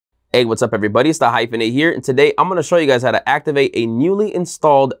Hey, what's up everybody? It's TheHyphenate here, and today I'm going to show you guys how to activate a newly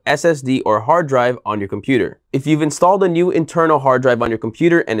installed SSD or hard drive on your computer. If you've installed a new internal hard drive on your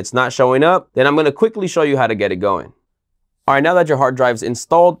computer and it's not showing up, then I'm going to quickly show you how to get it going. Alright, now that your hard drive is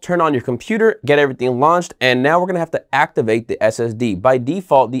installed, turn on your computer, get everything launched, and now we're going to have to activate the SSD. By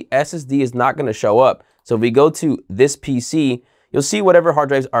default, the SSD is not going to show up. So if we go to this PC, you'll see whatever hard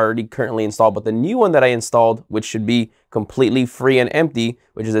drives are already currently installed, but the new one that I installed, which should be completely free and empty,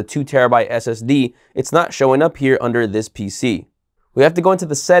 which is a 2 terabyte SSD, it's not showing up here under this PC. We have to go into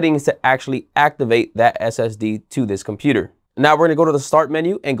the settings to actually activate that SSD to this computer. Now we're going to go to the start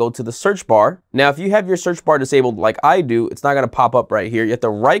menu and go to the search bar. Now, if you have your search bar disabled like I do, it's not going to pop up right here. You have to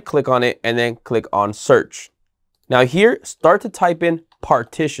right click on it and then click on search. Now here, start to type in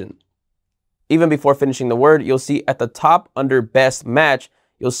partition. Even before finishing the word, you'll see at the top under best match,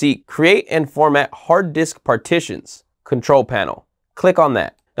 you'll see create and format hard disk partitions, control panel. Click on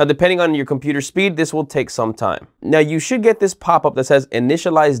that. Now, depending on your computer speed, this will take some time. Now, you should get this pop-up that says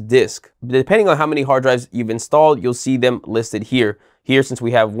initialize disk. Depending on how many hard drives you've installed, you'll see them listed here. Here, since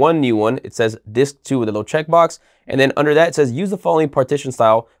we have one new one, it says disk 2 with a little checkbox. And then under that, it says use the following partition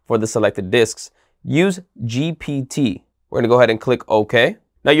style for the selected disks. Use GPT. We're going to go ahead and click OK.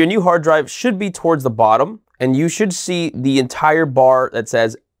 Now, your new hard drive should be towards the bottom, and you should see the entire bar that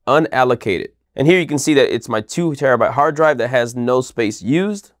says unallocated. And here you can see that it's my 2 terabyte hard drive that has no space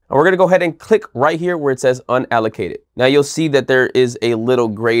used. And we're going to go ahead and click right here where it says unallocated. Now you'll see that there is a little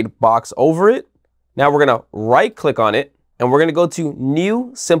gray box over it. Now we're going to right click on it and we're going to go to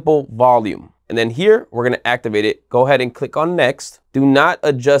new simple volume. And then here we're going to activate it. Go ahead and click on next. Do not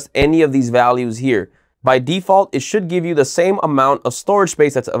adjust any of these values here. By default, it should give you the same amount of storage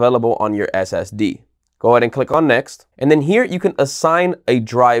space that's available on your SSD. Go ahead and click on next. And then here you can assign a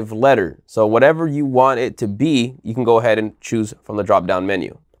drive letter. So whatever you want it to be, you can go ahead and choose from the drop down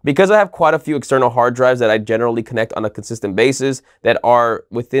menu. Because I have quite a few external hard drives that I generally connect on a consistent basis that are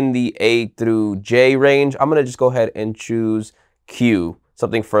within the A through J range, I'm gonna just go ahead and choose Q,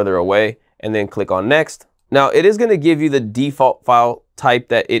 something further away, and then click on next. Now it is gonna give you the default file type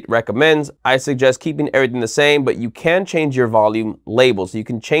that it recommends. I suggest keeping everything the same, but you can change your volume label. So you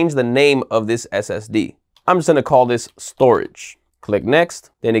can change the name of this SSD. I'm just gonna call this storage. Click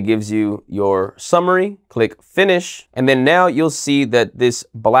next, then it gives you your summary, click finish, and then now you'll see that this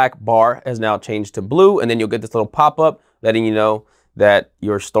black bar has now changed to blue, and then you'll get this little pop-up letting you know that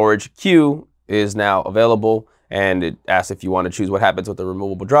your storage queue is now available, and it asks if you want to choose what happens with the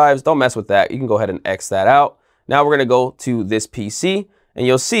removable drives. Don't mess with that. You can go ahead and X that out. Now we're gonna go to this PC, and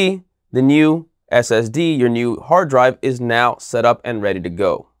you'll see the new SSD, your new hard drive, is now set up and ready to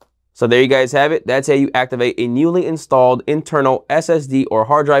go. So there you guys have it. That's how you activate a newly installed internal SSD or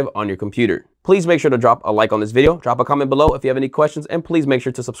hard drive on your computer. Please make sure to drop a like on this video, drop a comment below if you have any questions, and please make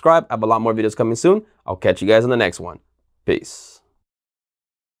sure to subscribe. I have a lot more videos coming soon. I'll catch you guys in the next one. Peace.